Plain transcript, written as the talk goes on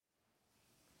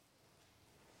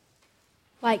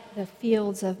Like the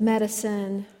fields of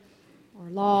medicine or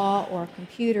law or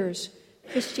computers,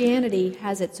 Christianity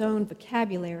has its own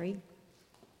vocabulary.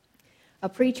 A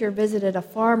preacher visited a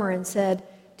farmer and said,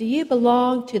 "Do you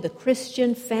belong to the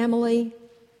Christian family?"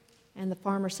 And the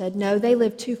farmer said, "No, they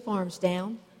live 2 farms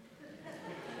down."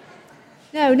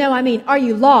 No, I mean, are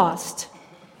you lost?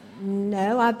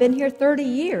 "No, I've been here 30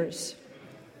 years.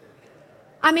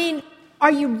 I mean,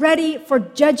 are you ready for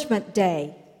Judgment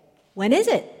Day? When is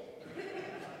it?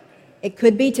 It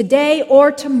could be today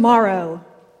or tomorrow.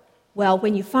 Well,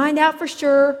 when you find out for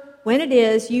sure when it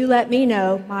is, you let me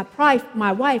know.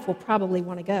 My wife will probably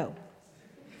want to go.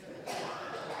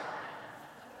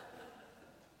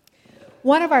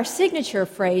 One of our signature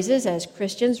phrases as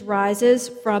Christians rises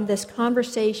from this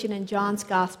conversation in John's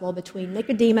Gospel between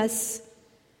Nicodemus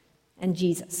and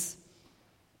Jesus.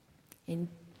 In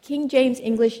King James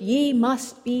English, "Ye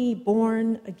must be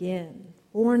born again."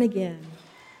 Born again.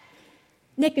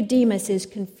 Nicodemus is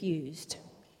confused.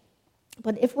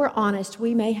 But if we're honest,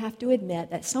 we may have to admit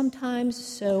that sometimes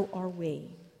so are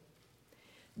we.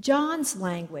 John's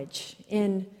language,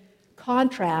 in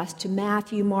contrast to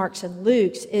Matthew, Mark's, and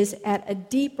Luke's, is at a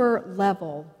deeper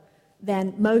level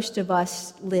than most of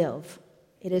us live.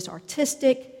 It is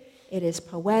artistic, it is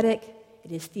poetic,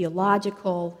 it is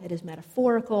theological, it is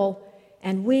metaphorical,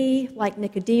 and we, like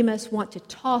Nicodemus, want to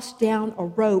toss down a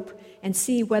rope and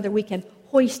see whether we can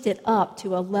hoist it up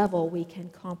to a level we can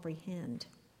comprehend.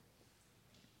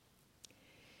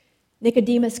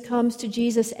 Nicodemus comes to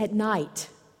Jesus at night,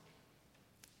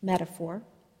 metaphor,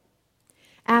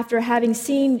 after having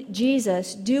seen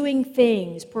Jesus doing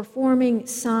things, performing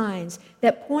signs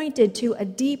that pointed to a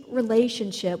deep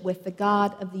relationship with the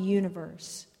God of the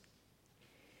universe.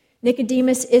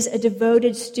 Nicodemus is a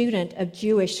devoted student of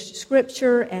Jewish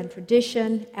scripture and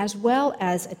tradition, as well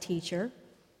as a teacher.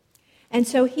 And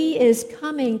so he is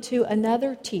coming to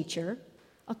another teacher,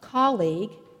 a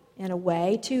colleague in a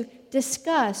way, to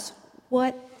discuss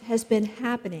what has been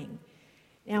happening.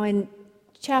 Now in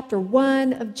chapter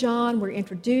 1 of John, we're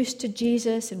introduced to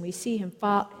Jesus and we see him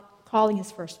calling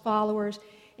his first followers.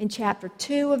 In chapter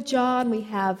 2 of John, we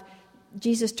have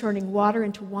Jesus turning water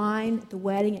into wine at the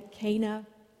wedding at Cana.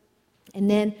 And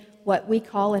then what we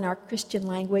call in our Christian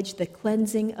language the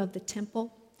cleansing of the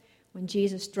temple, when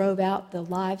Jesus drove out the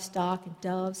livestock and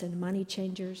doves and money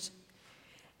changers.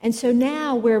 And so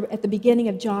now we're at the beginning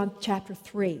of John chapter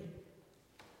 3.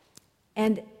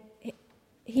 And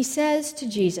he says to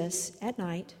Jesus at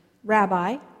night,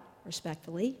 "Rabbi,"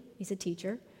 respectfully, he's a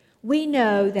teacher, "we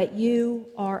know that you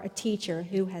are a teacher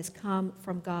who has come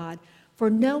from God, for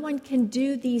no one can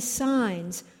do these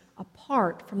signs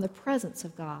apart from the presence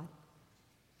of God."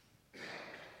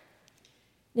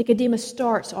 Nicodemus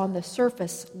starts on the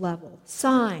surface level.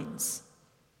 Signs,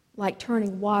 like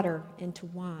turning water into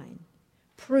wine.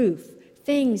 Proof,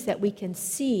 things that we can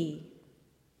see.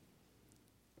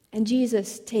 And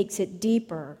Jesus takes it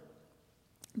deeper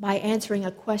by answering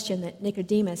a question that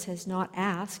Nicodemus has not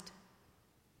asked.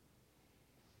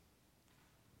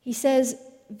 He says,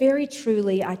 "Very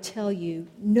truly, I tell you,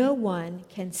 no one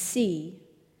can see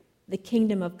the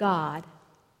kingdom of God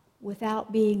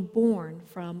without being born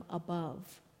from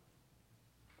above."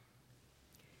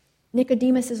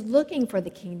 Nicodemus is looking for the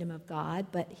kingdom of God,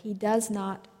 but he does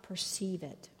not perceive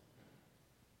it.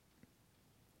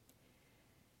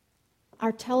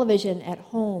 Our television at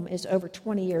home is over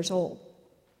 20 years old.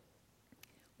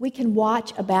 We can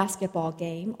watch a basketball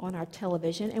game on our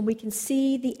television and we can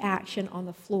see the action on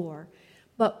the floor.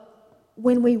 But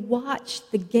when we watch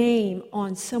the game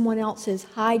on someone else's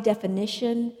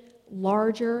high-definition,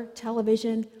 larger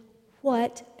television,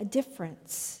 what a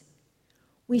difference.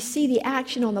 We see the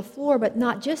action on the floor, but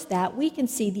not just that. We can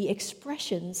see the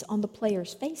expressions on the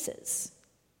players' faces.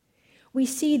 We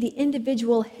see the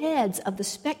individual heads of the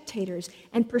spectators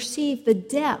and perceive the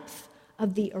depth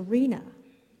of the arena.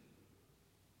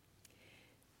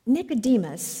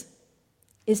 Nicodemus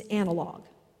is analog.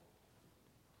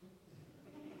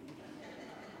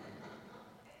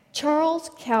 Charles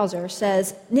Kauser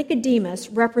says Nicodemus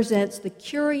represents the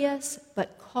curious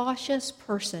but cautious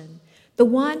person, the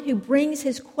one who brings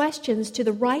his questions to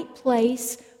the right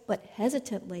place, but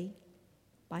hesitantly,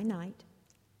 by night.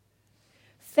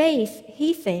 Faith,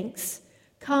 he thinks,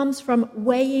 comes from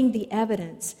weighing the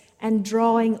evidence and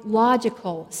drawing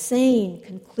logical, sane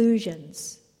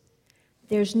conclusions.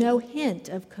 There's no hint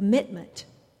of commitment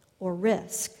or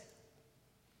risk.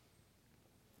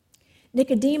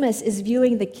 Nicodemus is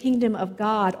viewing the kingdom of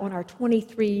God on our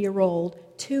 23-year-old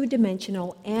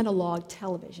two-dimensional analog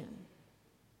television.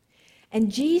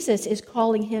 And Jesus is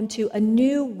calling him to a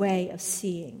new way of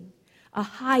seeing, a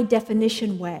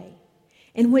high-definition way.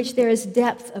 in which there is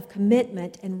depth of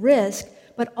commitment and risk,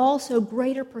 but also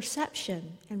greater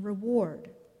perception and reward.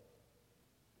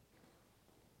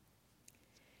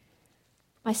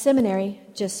 My seminary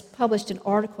just published an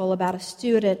article about a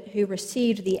student who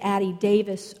received the Addie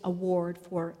Davis Award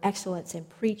for Excellence in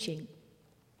Preaching.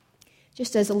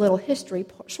 Just as a little history,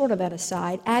 sort of an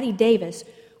aside, Addie Davis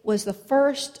was the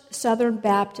first Southern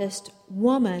Baptist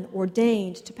woman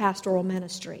ordained to pastoral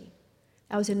ministry.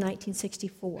 That was in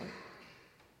 1964.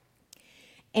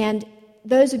 And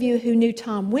those of you who knew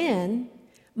Tom Wynn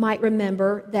might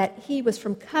remember that he was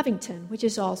from Covington, which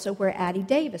is also where Addie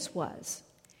Davis was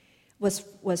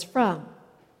from.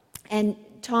 And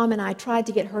Tom and I tried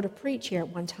to get her to preach here at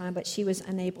one time, but she was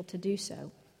unable to do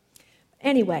so.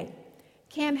 Anyway,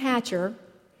 Cam Hatcher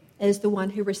is the one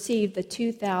who received the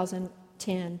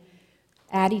 2010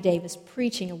 Addie Davis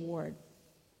Preaching Award.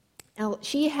 Now,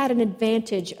 she had an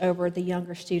advantage over the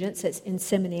younger students in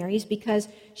seminaries because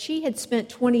she had spent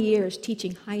 20 years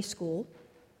teaching high school.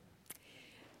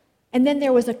 And then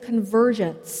there was a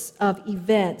convergence of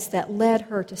events that led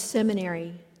her to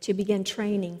seminary to begin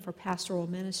training for pastoral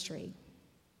ministry.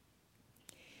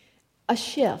 A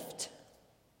shift.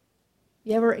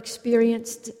 You ever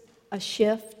experienced a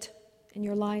shift in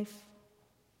your life?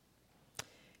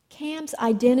 Cam's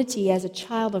identity as a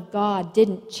child of God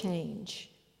didn't change,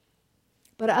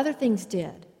 but other things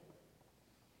did.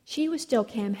 She was still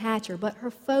Cam Hatcher, but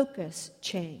her focus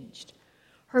changed.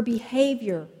 Her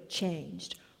behavior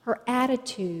changed. Her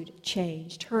attitude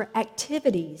changed. Her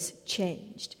activities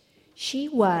changed. She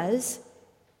was,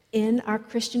 in our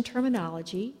Christian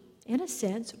terminology, in a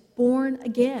sense, born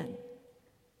again.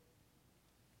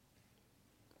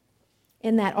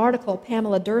 In that article,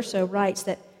 Pamela Durso writes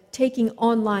that taking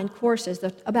online courses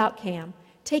about Cam,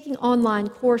 taking online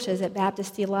courses at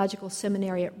Baptist Theological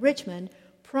Seminary at Richmond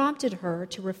prompted her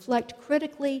to reflect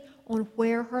critically on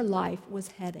where her life was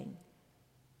heading.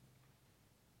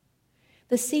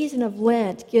 The season of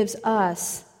Lent gives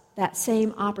us that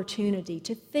same opportunity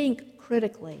to think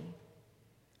critically.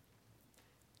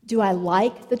 Do I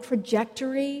like the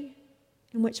trajectory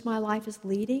in which my life is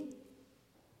leading?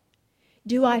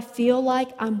 Do I feel like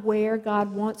I'm where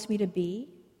God wants me to be?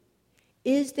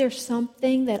 Is there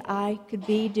something that I could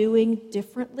be doing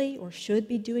differently or should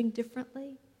be doing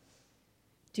differently?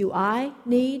 Do I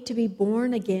need to be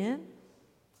born again?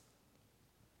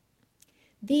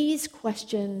 These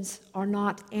questions are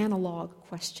not analog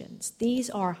questions.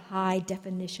 These are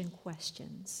high-definition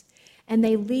questions, and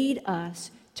they lead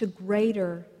us to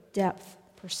greater depth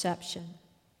perception.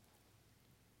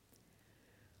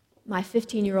 My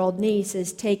 15-year-old niece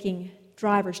is taking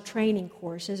driver's training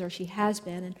courses, or she has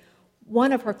been, and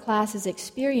one of her class's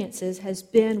experiences has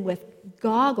been with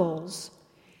goggles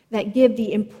that give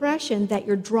the impression that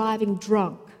you're driving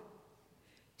drunk.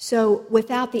 So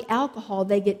without the alcohol,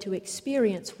 they get to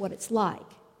experience what it's like.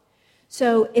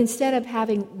 So instead of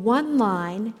having one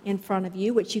line in front of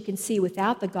you, which you can see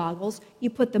without the goggles, you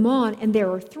put them on and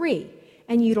there are three,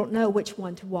 and you don't know which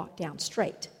one to walk down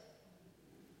straight.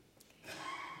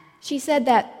 She said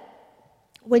that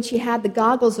when she had the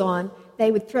goggles on,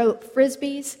 they would throw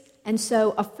frisbees, and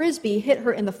so a frisbee hit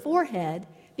her in the forehead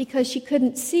because she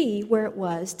couldn't see where it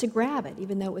was to grab it,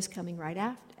 even though it was coming right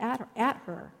at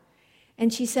her.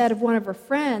 And she said of one of her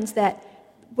friends that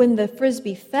when the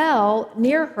frisbee fell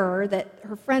near her, that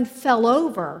her friend fell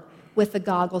over with the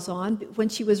goggles on when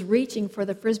she was reaching for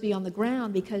the frisbee on the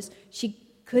ground because she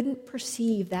couldn't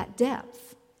perceive that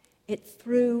depth. It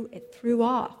threw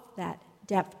off that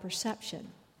depth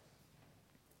perception.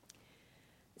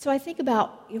 So I think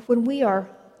about if when we are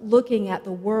looking at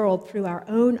the world through our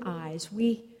own eyes,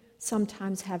 we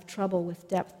sometimes have trouble with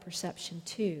depth perception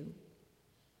too.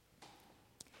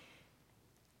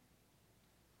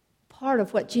 Part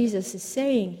of what Jesus is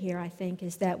saying here, I think,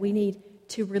 is that we need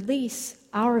to release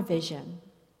our vision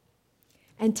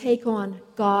and take on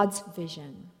God's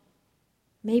vision,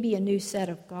 maybe a new set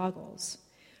of goggles.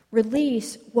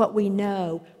 Release what we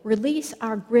know. Release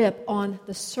our grip on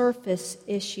the surface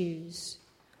issues,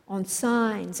 on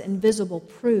signs and visible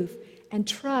proof, and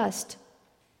trust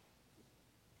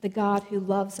the God who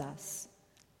loves us.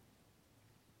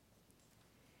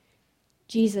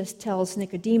 Jesus tells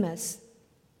Nicodemus,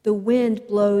 "The wind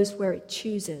blows where it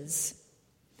chooses,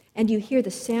 and you hear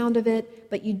the sound of it,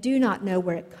 but you do not know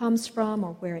where it comes from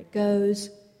or where it goes.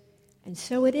 And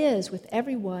so it is with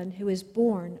everyone who is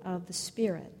born of the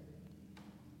Spirit."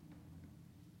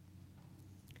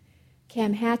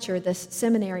 Cam Hatcher, this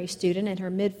seminary student in her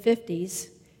mid-50s,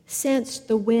 sensed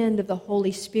the wind of the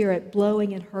Holy Spirit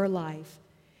blowing in her life.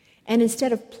 And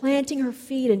instead of planting her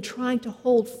feet and trying to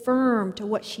hold firm to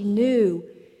what she knew,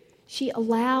 she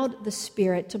allowed the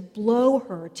Spirit to blow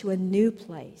her to a new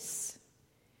place.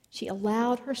 She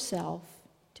allowed herself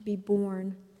to be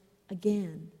born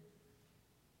again.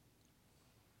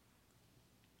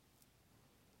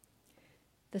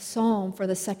 The psalm for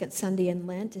the second Sunday in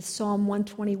Lent is Psalm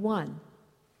 121.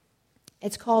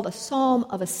 It's called a psalm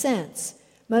of ascents.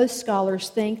 Most scholars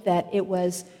think that it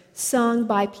was sung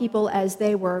by people as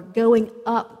they were going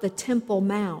up the Temple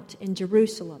Mount in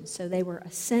Jerusalem. So they were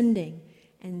ascending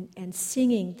and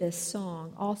singing this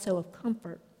song, also of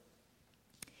comfort.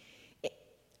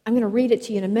 I'm going to read it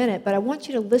to you in a minute, but I want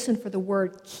you to listen for the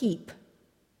word keep.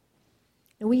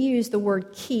 And we use the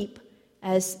word keep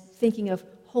as thinking of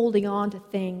holding on to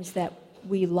things that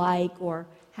we like or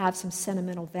have some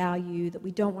sentimental value that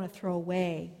we don't want to throw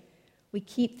away. We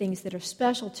keep things that are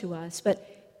special to us,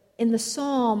 but in the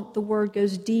psalm, the word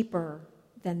goes deeper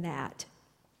than that.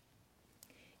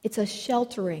 It's a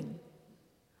sheltering,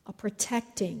 a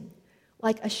protecting,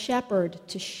 like a shepherd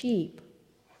to sheep,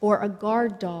 or a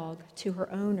guard dog to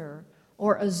her owner,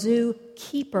 or a zoo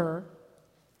keeper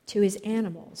to his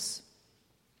animals.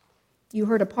 You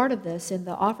heard a part of this in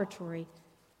the offertory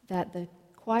that the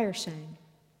choir sang.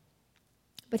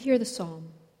 But hear the psalm.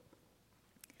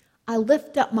 I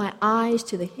lift up my eyes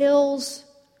to the hills.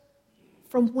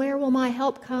 From where will my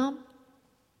help come?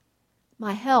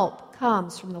 My help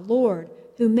comes from the Lord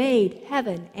who made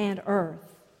heaven and earth.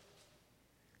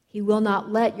 He will not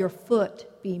let your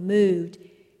foot be moved.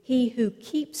 He who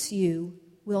keeps you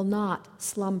will not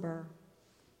slumber.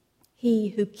 He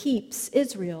who keeps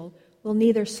Israel will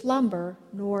neither slumber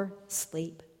nor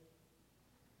sleep.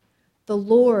 The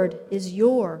Lord is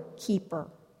your keeper.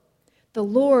 The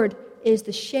Lord is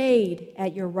the shade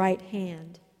at your right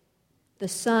hand. The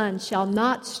sun shall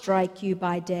not strike you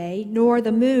by day, nor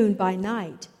the moon by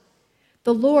night.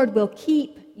 The Lord will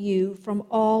keep you from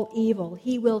all evil.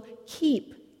 He will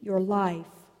keep your life.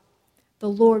 The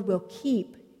Lord will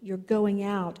keep your going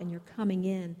out and your coming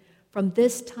in from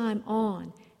this time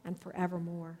on and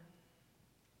forevermore.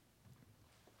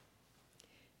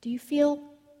 Do you feel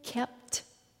kept?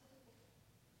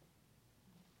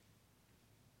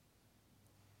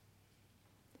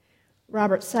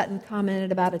 Robert Sutton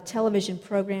commented about a television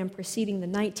program preceding the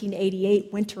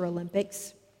 1988 Winter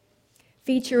Olympics,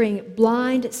 featuring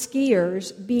blind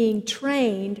skiers being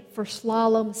trained for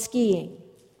slalom skiing,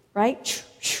 right?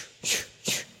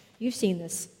 You've seen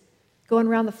this. Going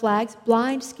around the flags,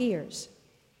 blind skiers.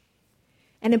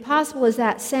 And impossible as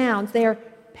that sounds, they are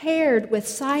paired with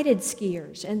sighted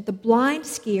skiers, and the blind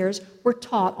skiers were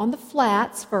taught on the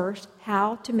flats first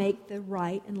how to make the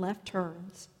right and left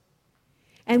turns.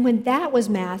 And when that was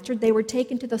mastered, they were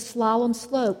taken to the slalom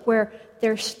slope where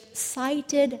their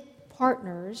sighted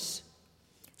partners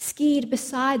skied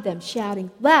beside them, shouting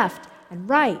left and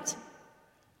right.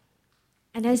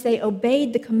 And as they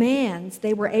obeyed the commands,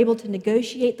 they were able to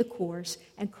negotiate the course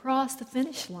and cross the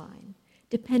finish line,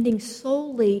 depending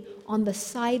solely on the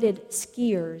sighted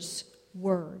skiers'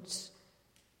 words.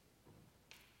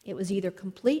 It was either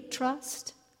complete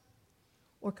trust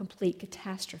or complete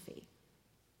catastrophe.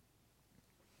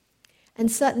 And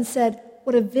Sutton said,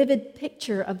 what a vivid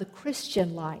picture of the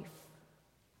Christian life.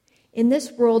 In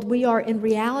this world, we are in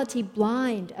reality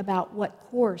blind about what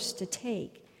course to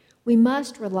take. We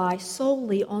must rely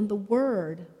solely on the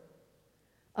word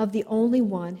of the only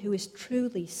one who is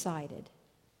truly sighted,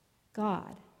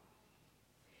 God.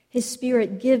 His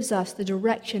Spirit gives us the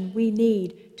direction we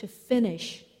need to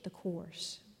finish the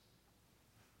course.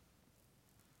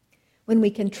 When we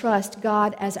can trust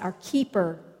God as our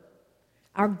keeper,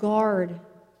 our guard,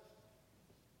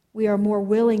 we are more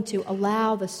willing to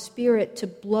allow the Spirit to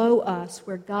blow us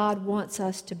where God wants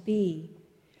us to be,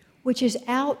 which is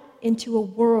out into a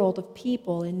world of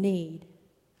people in need.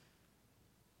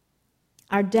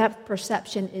 Our depth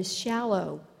perception is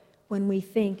shallow when we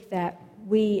think that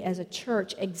we as a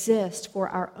church exist for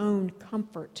our own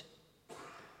comfort.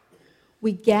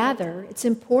 We gather, it's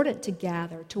important to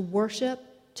gather, to worship,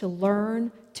 to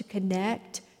learn, to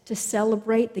connect, to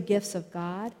celebrate the gifts of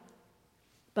God.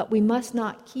 But we must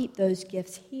not keep those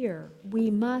gifts here. We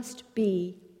must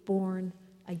be born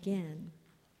again.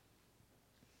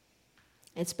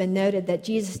 It's been noted that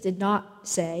Jesus did not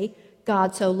say,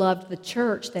 God so loved the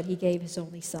church that he gave his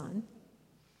only Son,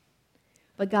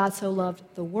 but God so loved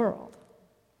the world.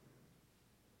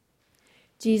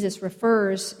 Jesus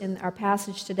refers in our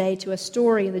passage today to a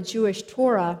story in the Jewish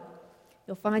Torah.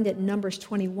 You'll find it in Numbers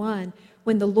 21,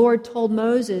 when the Lord told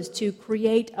Moses to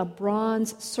create a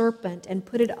bronze serpent and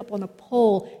put it up on a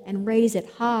pole and raise it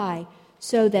high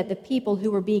so that the people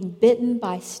who were being bitten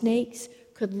by snakes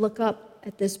could look up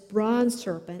at this bronze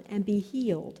serpent and be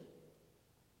healed.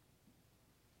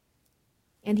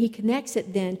 And he connects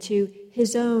it then to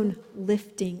his own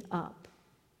lifting up.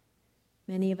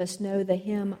 Many of us know the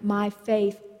hymn, "My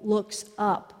faith looks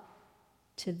up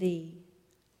to thee."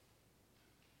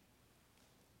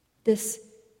 This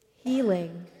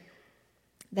healing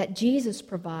that Jesus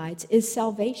provides is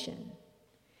salvation.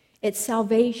 It's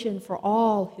salvation for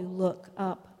all who look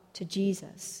up to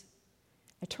Jesus.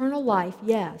 Eternal life,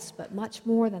 yes, but much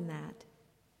more than that.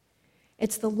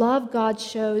 It's the love God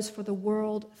shows for the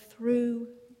world through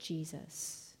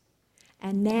Jesus,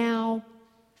 and now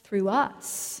through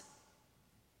us,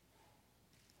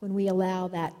 when we allow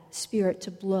that Spirit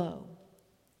to blow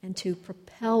and to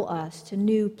propel us to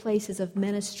new places of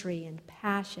ministry and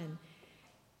passion,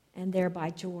 and thereby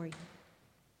joy.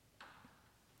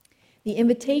 The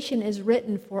invitation is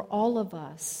written for all of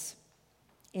us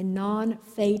in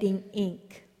non-fading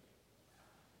ink.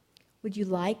 Would you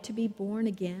like to be born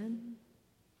again?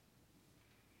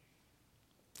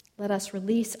 Let us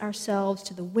release ourselves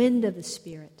to the wind of the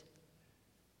Spirit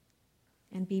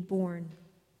and be born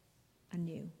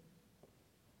anew.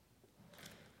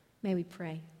 May we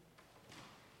pray.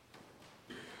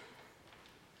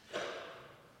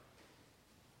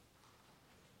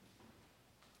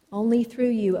 Only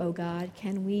through you, O God,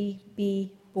 can we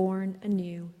be born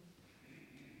anew.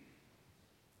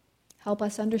 Help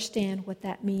us understand what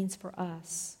that means for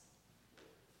us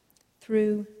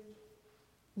through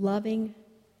loving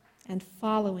and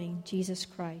following Jesus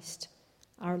Christ,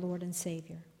 our Lord and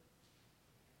Savior.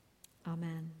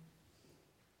 Amen.